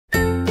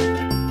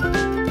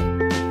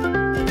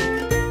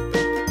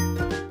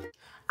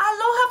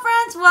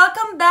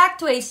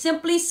to a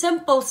Simply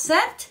Simple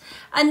scent.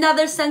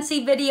 Another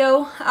Scentsy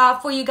video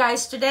for you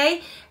guys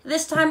today.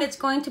 This time it's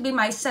going to be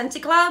my Scentsy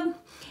Club.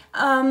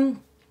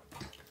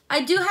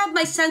 I do have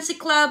my Scentsy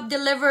Club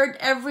delivered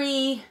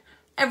every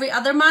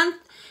other month,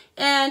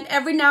 and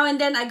every now and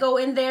then I go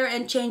in there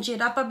and change it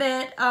up a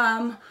bit.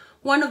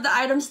 One of the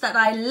items that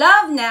I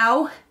love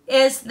now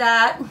is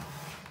that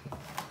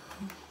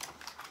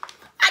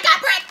I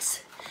got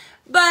bricks,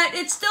 but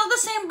it's still the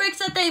same bricks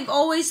that they've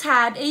always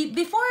had.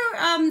 Before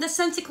the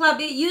Scentsy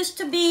Club, it used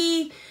to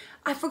be,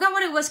 I forgot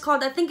what it was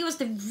called. I think it was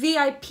the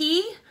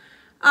VIP,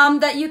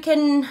 that you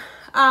can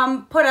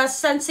put a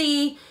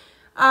Scentsy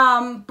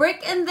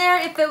brick in there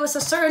if it was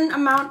a certain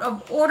amount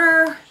of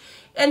order.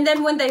 And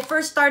then when they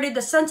first started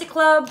the Scentsy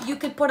Club, you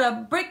could put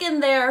a brick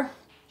in there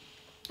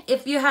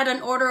if you had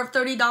an order of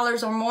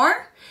 $30 or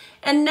more.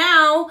 And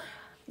now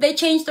they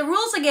changed the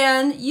rules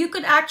again. You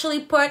could actually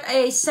put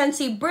a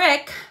Scentsy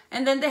brick,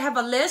 and then they have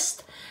a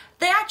list.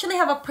 They actually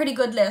have a pretty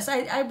good list.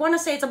 I want to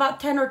say it's about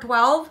 10 or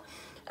 12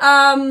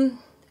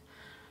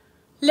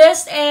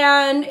 list,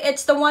 and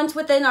it's the ones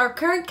within our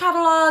current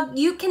catalog.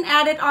 You can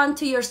add it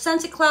onto your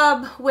Scentsy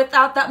Club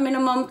without that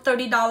minimum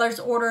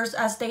 $30 orders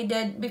as they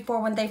did before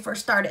when they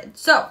first started.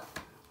 So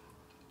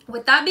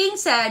with that being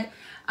said,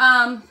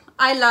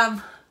 I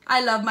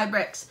love my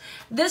bricks.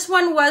 This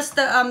one was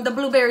the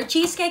blueberry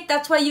cheesecake.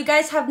 That's why you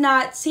guys have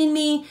not seen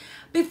me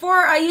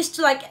before. I used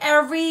to, like,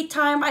 every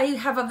time I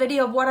have a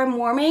video of what I'm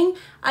warming,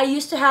 I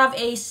used to have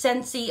a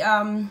Scentsy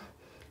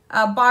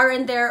bar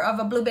in there of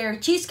a blueberry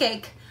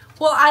cheesecake.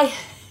 Well, I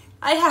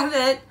have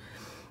it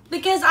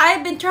because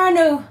I've been trying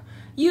to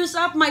use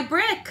up my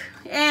brick,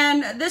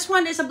 and this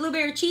one is a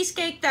blueberry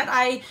cheesecake that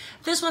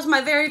this was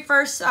my very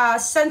first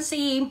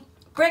Scentsy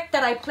brick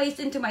that I placed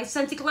into my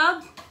Scentsy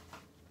Club.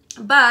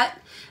 But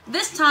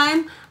this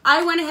time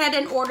I went ahead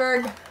and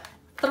ordered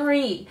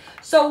 3.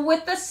 So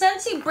with the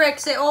Scentsy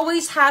bricks, it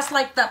always has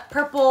like the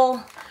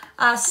purple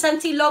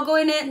Scentsy logo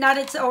in it, not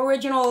its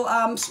original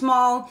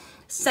small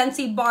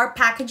Scentsy bar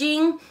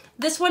packaging.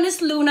 This one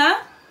is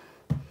Luna,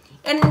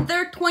 and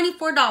they're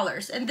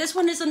 $24. And this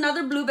one is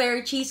another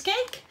blueberry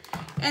cheesecake,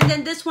 and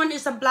then this one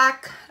is a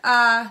black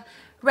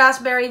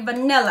raspberry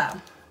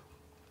vanilla.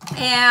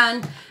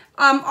 And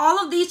all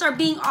of these are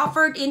being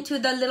offered into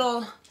the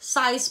little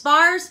size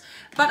bars,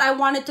 but I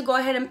wanted to go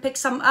ahead and pick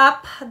some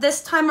up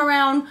this time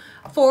around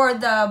for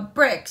the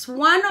bricks.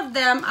 One of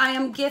them I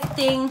am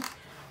gifting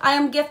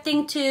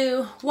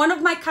to one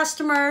of my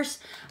customers,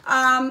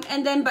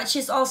 and then but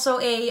she's also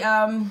a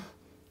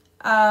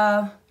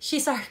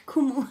she's our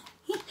Kumu.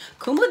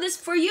 Kumu, this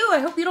is for you. I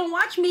hope you don't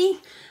watch me,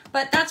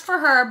 but that's for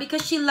her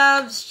because she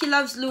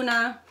loves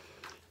Luna,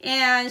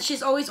 and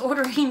she's always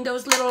ordering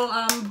those little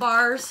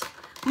bars,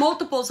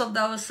 multiples of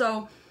those.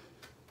 So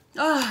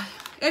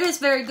it is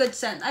very good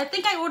scent. I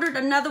think I ordered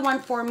another one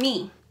for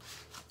me.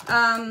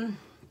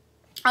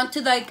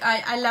 Until like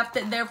I left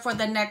it there for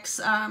the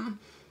next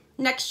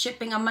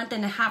shipping a month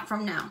and a half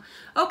from now.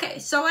 Okay,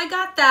 so I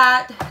got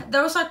that.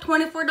 Those are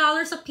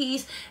 $24 a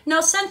piece.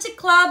 Now Scentsy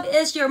Club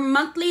is your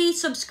monthly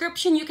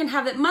subscription. You can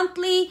have it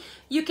monthly.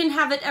 You can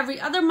have it every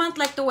other month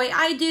like the way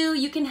I do.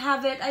 You can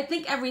have it, I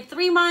think, every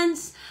 3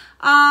 months.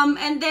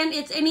 And then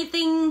it's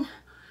anything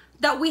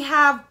that we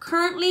have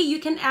currently you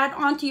can add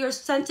on to your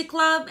Scentsy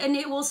Club, and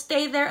it will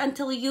stay there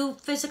until you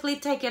physically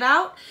take it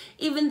out,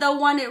 even though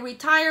when it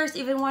retires,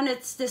 even when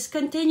it's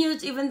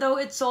discontinued, even though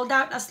it's sold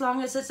out, as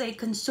long as it's a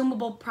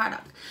consumable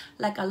product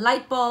like a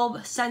light bulb,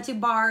 Scentsy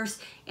bars.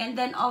 And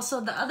then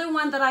also the other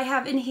one that I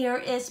have in here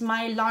is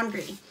my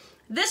laundry.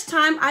 This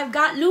time I've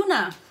got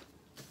Luna,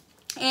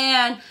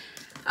 and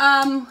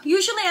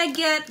usually I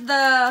get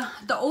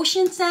the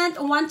ocean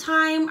scent one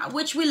time,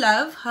 which we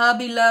love.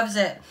 Hubby loves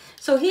it.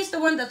 So he's the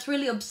one that's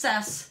really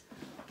obsessed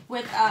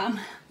with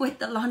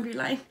the laundry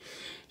line.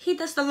 He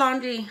does the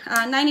laundry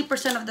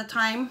 90% of the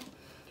time,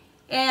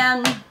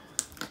 and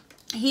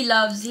he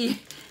loves the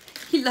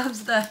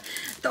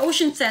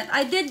ocean scent.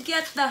 I did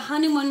get the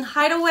honeymoon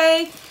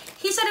hideaway.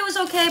 He said it was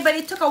okay, but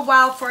it took a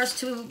while for us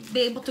to be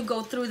able to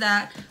go through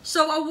that.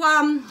 So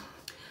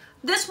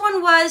this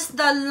one was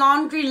the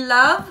laundry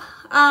love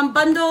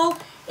bundle.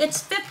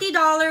 It's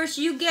 $50.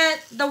 You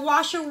get the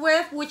washer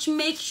whiff, which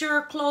makes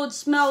your clothes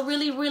smell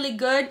really, really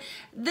good.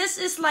 This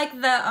is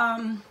like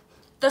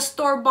the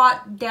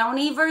store-bought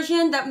Downy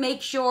version that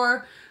makes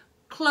your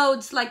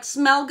clothes like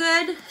smell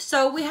good.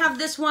 So we have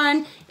this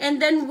one,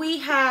 and then we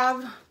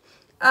have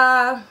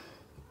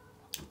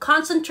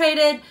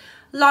concentrated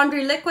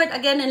laundry liquid,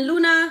 again in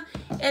Luna.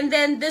 And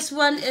then this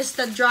one is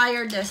the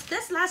dryer disc.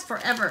 This lasts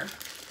forever,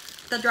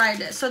 the dryer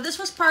disc. So this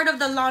was part of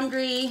the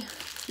laundry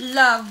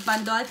love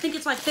bundle. I think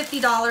it's like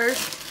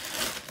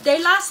 $50. They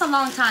last a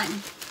long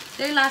time.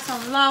 They last a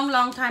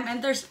long time,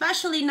 and they're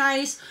especially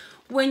nice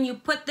when you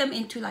put them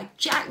into like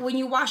when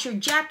you wash your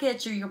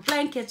jackets or your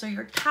blankets or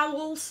your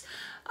towels.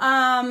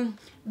 Long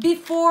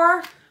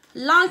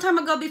time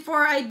ago,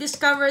 before I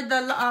discovered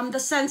the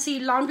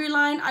Scentsy laundry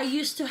line, I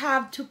used to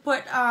have to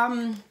put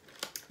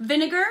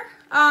vinegar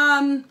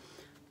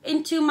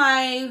into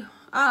my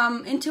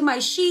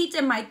sheets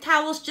and my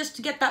towels just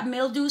to get that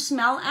mildew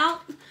smell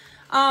out.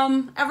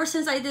 Ever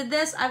since I did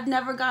this, I've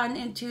never gone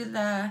into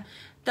the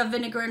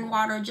vinegar and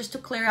water just to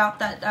clear out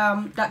that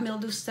that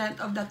mildew scent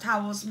of the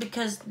towels,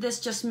 because this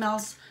just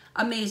smells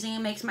amazing.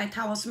 It makes my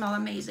towel smell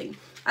amazing.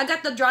 I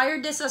got the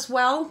dryer disc as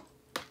well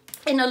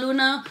in a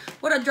Luna.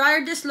 What a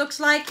dryer disc looks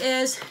like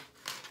is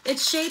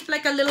it's shaped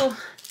like a little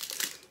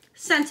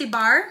Scentsy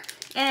bar,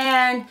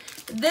 and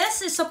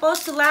this is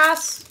supposed to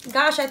last,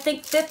 gosh, I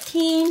think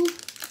 15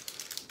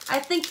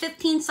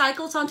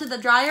 cycles onto the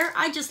dryer.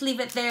 I just leave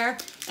it there,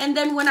 and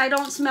then when I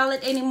don't smell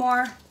it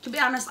anymore, to be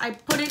honest, I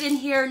put it in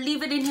here,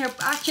 leave it in here,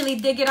 actually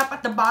dig it up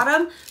at the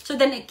bottom, so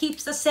then it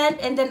keeps the scent,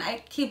 and then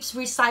it keeps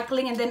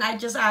recycling, and then I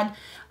just add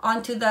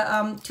onto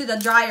the to the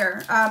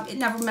dryer. It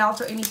never melts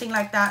or anything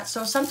like that.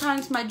 So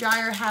sometimes my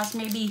dryer has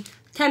maybe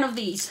 10 of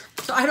these,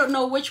 so I don't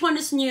know which one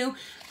is new,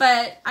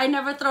 but I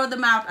never throw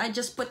them out. I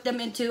just put them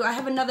into, I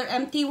have another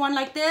empty one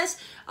like this.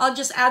 I'll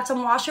just add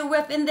some washer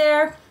whip in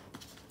there,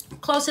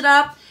 close it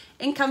up,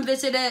 and come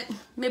visit it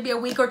maybe a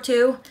week or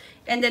two,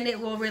 and then it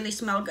will really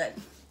smell good.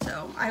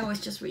 So I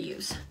always just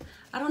reuse.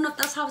 I don't know if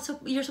that's how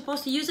you're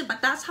supposed to use it,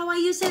 but that's how I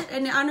use it,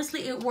 and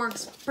honestly it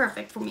works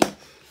perfect for me.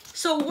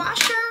 So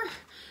washer,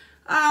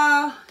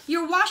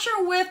 your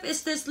washer whip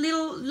is this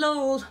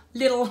little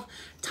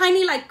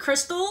tiny like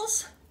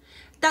crystals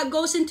that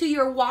goes into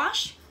your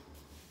wash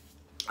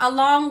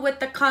along with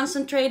the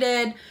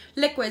concentrated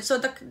liquid. So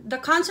the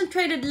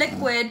concentrated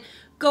liquid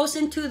goes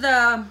into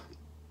the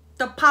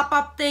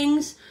pop-up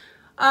things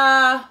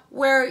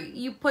where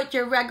you put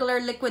your regular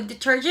liquid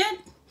detergent,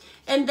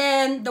 and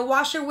then the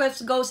washer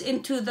whips goes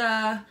into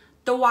the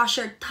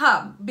washer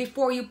tub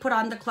before you put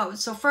on the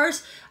clothes. So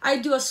first I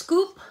do a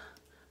scoop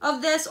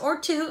of this or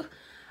two.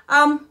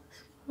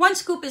 One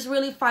scoop is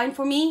really fine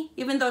for me,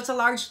 even though it's a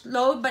large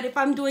load. But if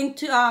I'm doing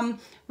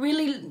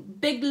really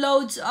big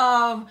loads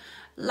of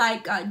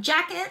like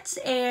jackets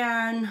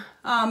and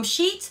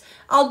sheets,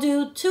 I'll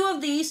do 2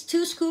 of these,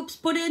 2 scoops,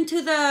 put it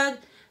into the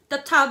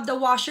tub, the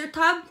washer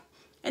tub,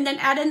 and then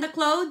add in the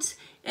clothes,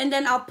 and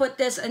then I'll put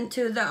this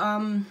into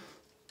the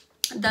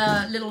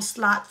little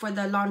slot for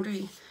the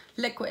laundry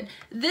liquid.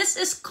 This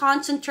is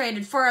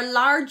concentrated. For a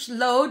large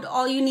load,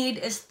 all you need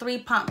is 3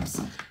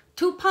 pumps.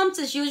 2 pumps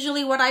is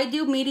usually what I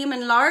do, medium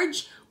and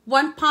large.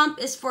 1 pump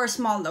is for a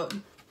small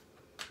load.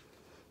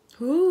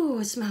 Ooh,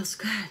 it smells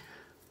good.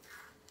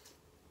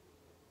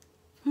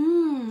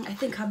 I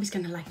think hubby's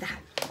gonna like that.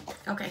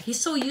 Okay, he's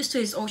so used to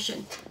his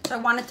ocean, so I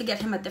wanted to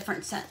get him a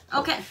different scent.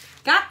 Okay,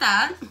 got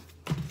that.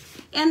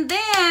 And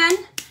then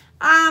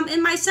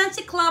in my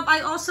Scentsy Club, I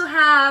also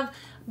have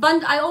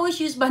I always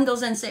use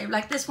bundles and save.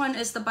 Like this one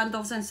is the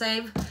bundles and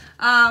save.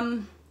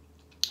 I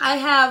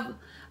have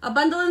a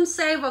bundle and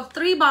save of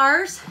 3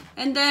 bars,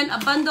 and then a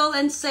bundle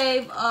and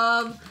save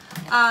of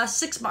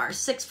 6 bars,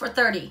 6 for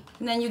 $30.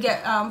 And then you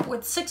get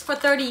with 6 for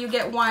 $30, you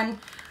get one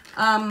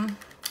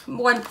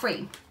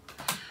free.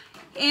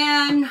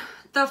 And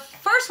the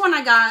first one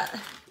I got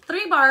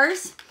 3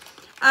 bars.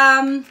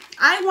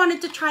 I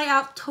wanted to try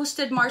out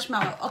toasted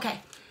marshmallow. Okay,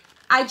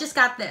 I just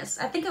got this.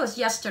 I think it was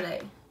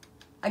yesterday.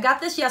 I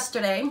got this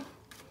yesterday.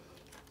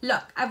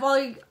 Look, I've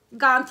already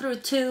gone through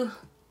 2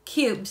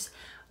 cubes.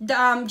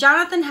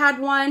 Jonathan had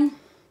one,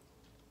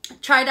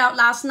 tried out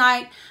last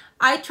night.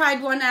 I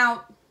tried one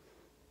out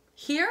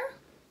here.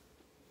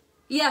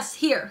 Yes,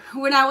 here,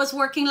 when I was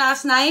working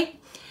last night,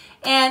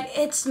 and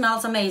it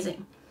smells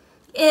amazing.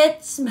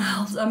 It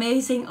smells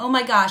amazing. Oh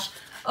my gosh.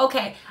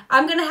 Okay,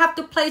 I'm gonna have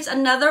to place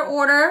another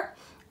order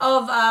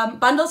of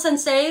bundles and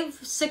save,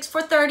 6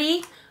 for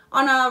 $30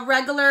 on a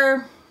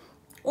regular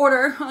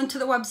order onto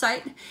the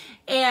website,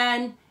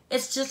 and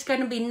it's just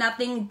gonna be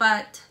nothing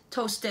but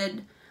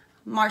toasted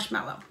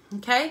marshmallow.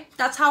 Okay,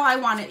 that's how I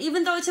want it,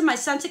 even though it's in my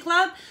Scentsy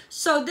Club.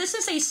 So this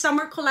is a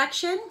summer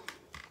collection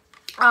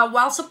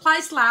while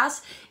supplies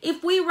last.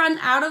 If we run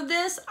out of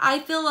this, I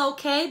feel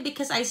okay,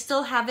 because I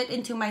still have it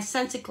into my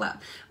Scentsy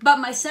Club. But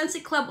my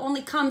Scentsy Club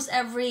only comes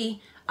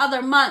every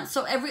other month,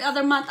 so every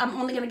other month I'm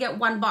only gonna get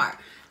 1 bar.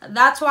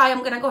 That's why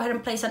I'm gonna go ahead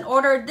and place an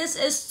order. This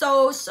is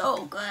so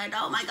good.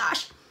 Oh my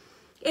gosh,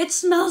 it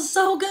smells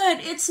so good.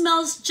 It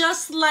smells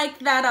just like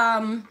that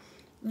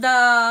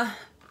the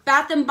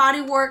Bath and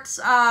Body Works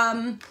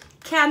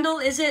candle.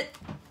 Is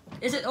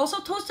it also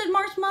toasted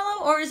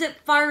marshmallow, or is it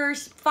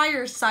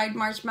fireside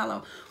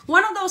marshmallow?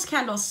 One of those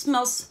candles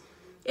smells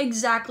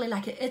exactly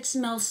like it. It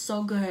smells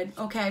so good.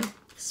 Okay,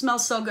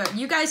 smells so good.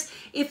 You guys,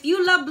 if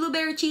you love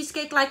blueberry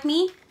cheesecake like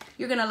me,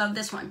 you're gonna love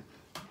this one.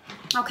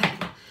 Okay,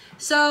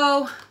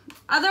 so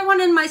other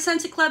one in my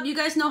Scentsy Club, you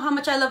guys know how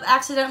much I love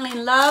Accidentally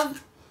in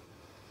Love.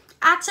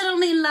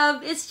 Accidentally in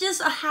Love, it's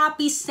just a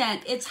happy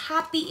scent. It's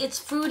happy, it's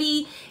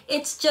fruity,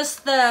 it's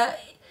just the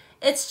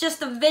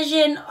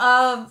vision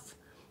of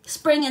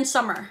spring and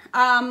summer.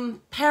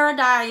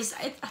 Paradise.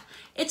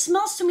 It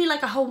smells to me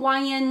like a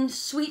Hawaiian,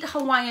 sweet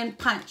Hawaiian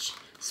punch.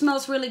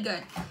 Smells really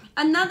good.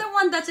 Another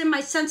one that's in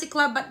my Scentsy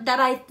Club, but that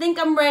I think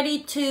I'm ready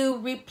to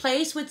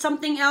replace with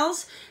something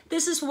else.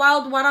 This is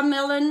Wild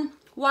Watermelon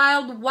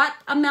Wild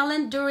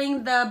Watermelon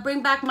during the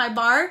Bring Back My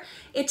Bar.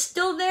 It's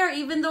still there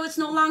even though it's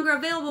no longer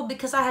available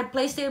because I had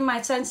placed it in my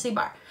Scentsy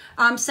bar,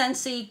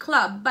 Scentsy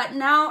club. But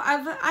now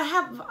I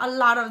have a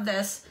lot of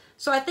this.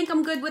 So I think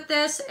I'm good with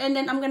this, and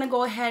then I'm gonna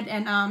go ahead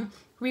and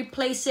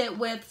replace it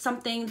with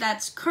something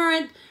that's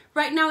current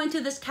right now into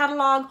this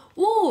catalog.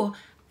 Ooh,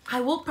 I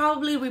will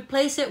probably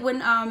replace it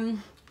when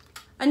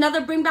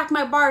another Bring Back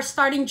My Bar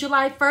starting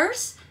July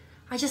 1st.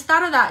 I just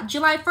thought of that.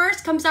 July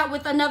 1st comes out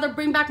with another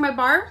Bring Back My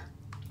Bar.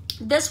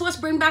 This was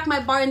Bring Back My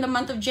Bar in the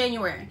month of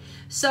January.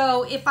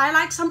 So if I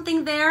like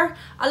something there,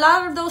 a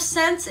lot of those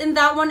scents in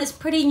that one is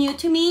pretty new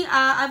to me.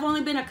 I've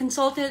only been a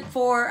consultant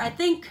for, I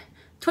think,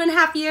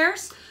 2.5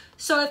 years.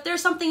 So if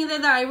there's something there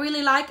that I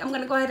really like, I'm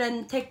gonna go ahead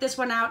and take this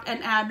one out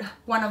and add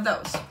one of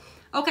those.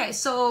 Okay,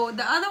 so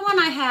the other one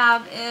I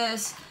have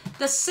is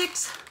the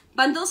 6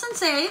 Bundles and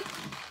Save.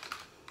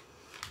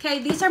 Okay,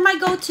 these are my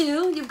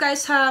go-to. You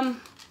guys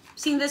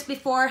seen this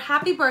before.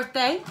 Happy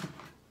birthday.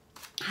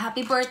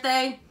 Happy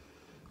birthday.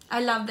 I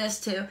love this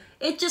too.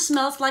 It just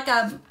smells like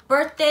a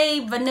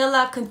birthday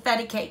vanilla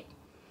confetti cake.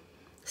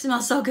 It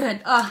smells so good.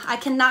 Oh, I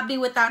cannot be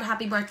without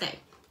happy birthday.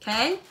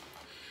 Okay.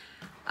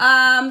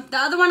 The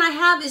other one I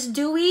have is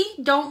Do We,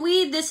 Don't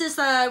We. This is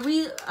a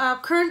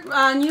current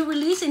new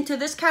release into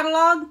this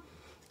catalog.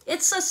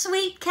 It's a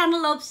sweet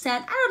cantaloupe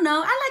scent. I don't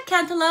know. I like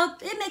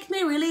cantaloupe. It makes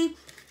me really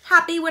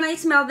happy when I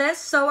smell this.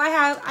 So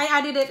I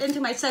added it into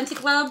my Scentsy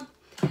club.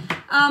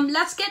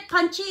 Let's Get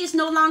Punchy is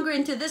no longer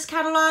into this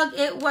catalog.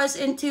 It was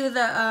into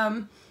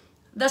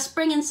the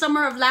spring and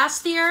summer of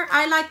last year.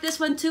 I like this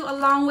one too,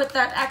 along with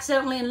that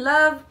Accidentally in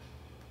Love.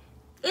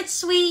 It's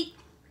sweet.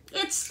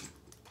 It's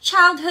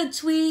childhood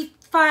sweet.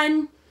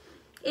 Fun.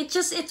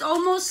 It's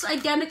almost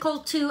identical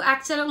to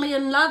Accidentally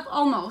in Love,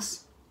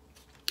 almost.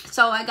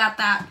 So I got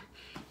that.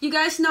 You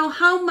guys know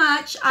how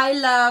much I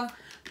love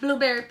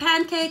blueberry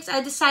pancakes.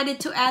 I decided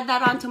to add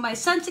that onto my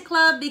Scentsy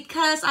club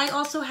because I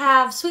also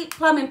have sweet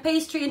plum and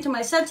pastry into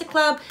my Scentsy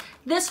club.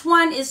 This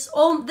one is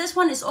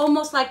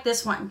almost like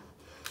this one.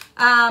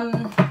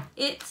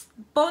 It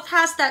both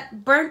has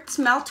that burnt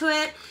smell to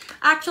it.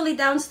 Actually,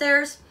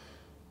 downstairs,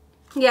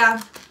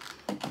 yeah.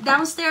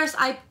 Downstairs,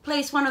 I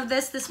placed one of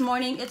this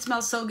morning. It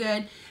smells so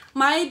good.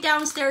 My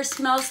downstairs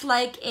smells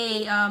like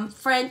a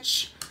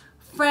French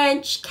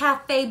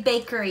cafe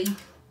bakery.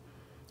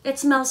 It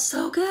smells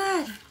so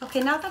good.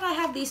 Okay, now that I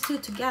have these two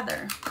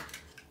together,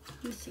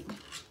 let me see.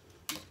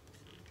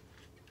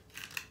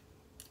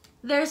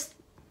 They're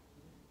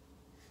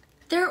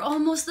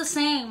almost the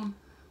same.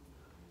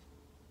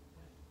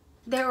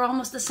 They're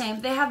almost the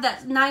same. They have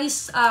that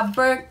nice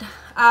burnt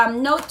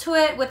note to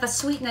it with a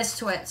sweetness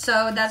to it.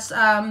 So that's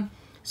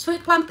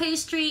sweet plum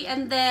pastry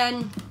and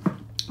then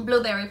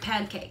blueberry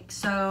pancake.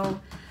 So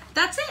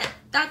that's it.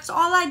 That's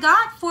all I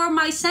got for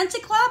my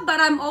Scentsy club, but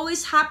I'm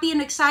always happy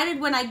and excited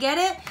when I get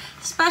it.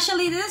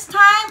 Especially this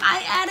time,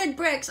 I added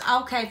bricks.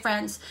 Okay,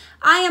 friends,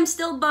 I am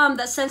still bummed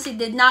that Scentsy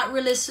did not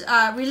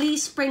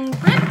release spring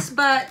bricks,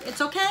 but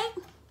it's okay.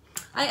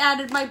 I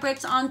added my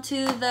bricks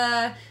onto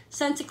the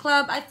Scentsy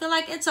club. I feel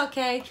like it's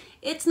okay.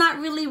 It's not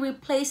really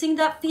replacing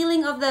that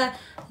feeling of the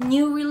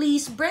new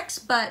release bricks,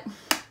 but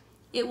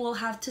it will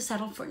have to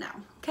settle for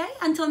now. Okay,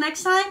 until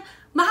next time,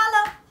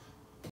 mahalo.